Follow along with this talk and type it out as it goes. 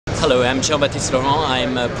Hello, I'm Jean-Baptiste Larent.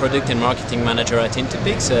 I'm a Product and Marketing Manager at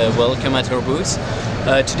intoPIX. Welcome at our booth.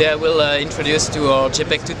 Today I will introduce to our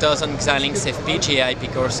JPEG2000 Xilinx FPGA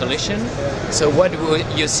IP core solution. So what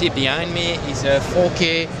you see behind me is a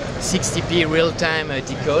 4K 60p real-time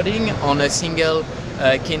decoding on a single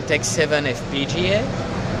Xilinx 7 FPGA.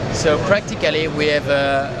 So practically we have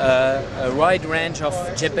a wide range of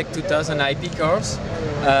JPEG2000 IP cores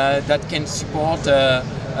that can support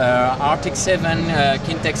RTX 7,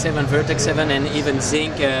 Xilinx 7, Vertex 7 and even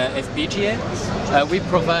Zinc FPGA. We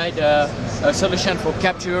provide a solution for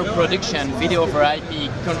capture, production, video over IP,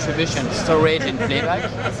 contribution, storage and playback.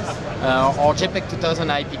 Our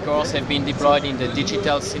JPEG2000 IP cores have been deployed in the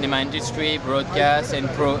digital cinema industry, broadcast and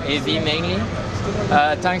Pro AV mainly.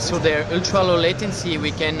 Thanks to their ultra low latency,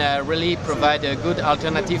 we can really provide a good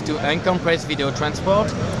alternative to uncompressed video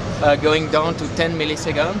transport, going down to 10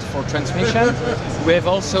 milliseconds for transmission. We have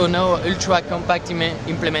also now ultra compact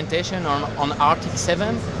implementation on RTX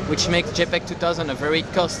 7, which makes JPEG2000 a very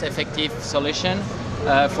cost-effective solution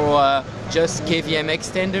for just KVM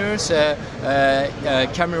extenders,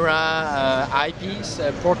 camera IPs,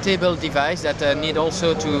 portable device that need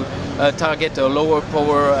also to target a lower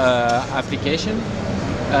power application.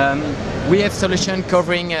 We have solution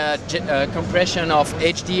covering compression of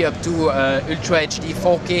HD up to Ultra HD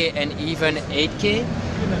 4K and even 8K.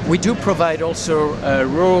 We do provide also a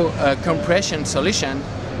raw compression solution,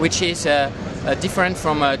 which is different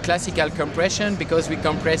from classical compression because we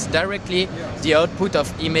compress directly the output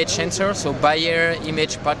of image sensor, so Bayer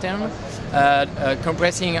image pattern,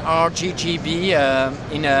 compressing RGB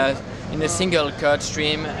in a single code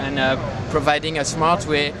stream and providing a smart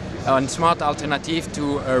way and smart alternative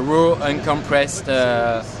to raw uncompressed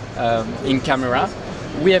in camera.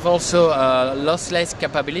 We have also lossless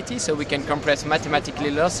capability, so we can compress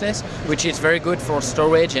mathematically lossless, which is very good for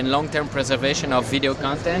storage and long-term preservation of video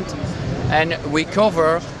content. And we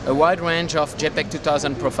cover a wide range of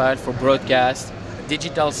JPEG2000 profile for broadcast,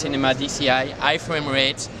 digital cinema DCI, high frame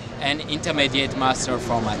rates, and intermediate master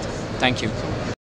format. Thank you.